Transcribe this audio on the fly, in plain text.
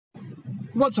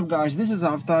What's up guys, this is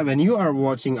Aftab and you are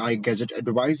watching iGadget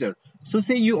Advisor. So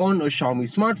say you own a Xiaomi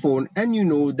smartphone and you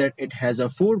know that it has a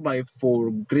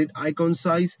 4x4 grid icon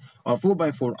size or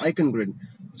 4x4 icon grid.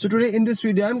 So today in this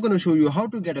video I'm going to show you how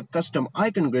to get a custom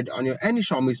icon grid on your any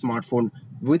Xiaomi smartphone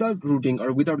without rooting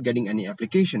or without getting any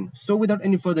application. So without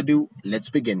any further ado, let's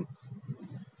begin.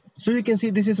 So you can see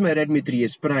this is my Redmi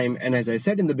 3S Prime, and as I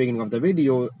said in the beginning of the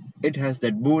video, it has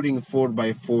that boring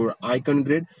 4x4 icon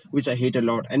grid which I hate a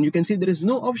lot, and you can see there is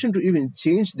no option to even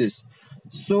change this.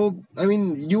 So I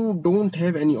mean, you don't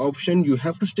have any option, you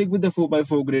have to stick with the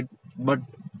 4x4 grid, but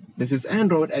this is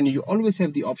Android and you always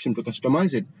have the option to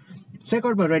customize it. Check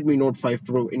out my Redmi Note 5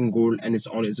 Pro in gold and it's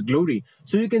all its glory.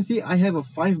 So you can see I have a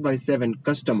 5x7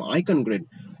 custom icon grid,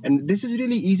 and this is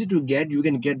really easy to get. You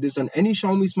can get this on any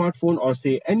Xiaomi smartphone or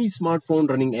say any smartphone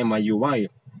running MIUI.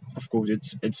 Of course,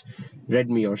 it's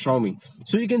Redmi or Xiaomi.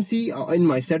 So you can see in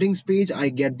my settings page, I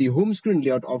get the home screen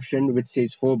layout option which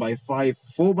says 4x5,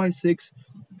 4x6,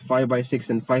 5x6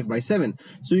 and 5x7.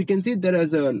 So you can see there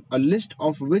is a list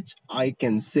of which I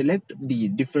can select the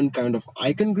different kind of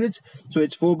icon grids. So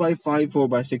it's 4x5,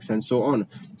 4x6 and so on.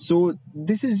 So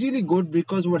this is really good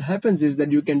because what happens is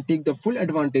that you can take the full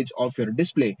advantage of your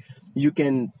display. You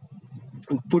can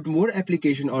put more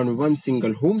application on one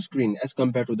single home screen as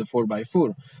compared to the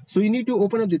 4x4. So you need to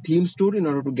open up the theme store in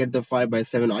order to get the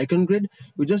 5x7 icon grid.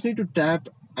 You just need to tap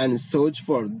and search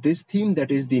for this theme, that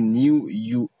is the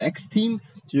new UX theme.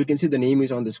 So you can see the name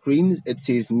is on the screen, it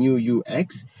says new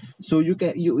UX. So you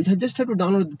just have to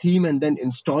download the theme and then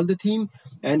install the theme,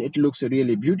 and it looks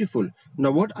really beautiful.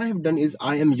 Now what I have done is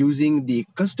I am using the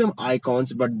custom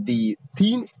icons, but the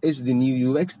theme is the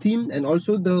new UX theme, and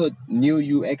also the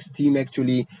new UX theme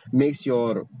actually makes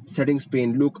your settings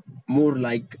pane look more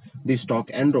like the stock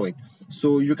Android.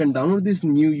 So you can download this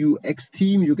new UX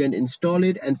theme, you can install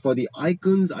it, and for the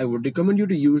icons I would recommend you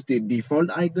to use the default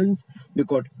icons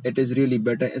because it is really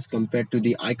better as compared to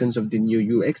the icons of the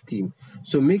new UX theme.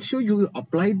 So make sure you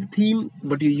apply the theme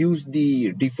but you use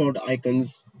the default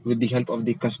icons with the help of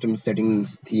the custom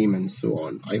settings theme and so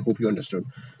on. I hope you understood.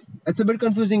 It's a bit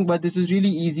confusing, but this is really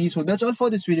easy. So that's all for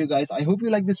this video guys. I hope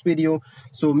you like this video.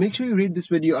 So make sure you rate this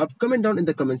video up, comment down in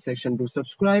the comment section, to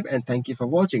subscribe, and thank you for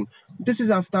watching. This is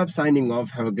Aftab signing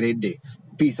off. Have a great day.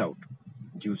 Peace out.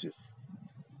 Juices.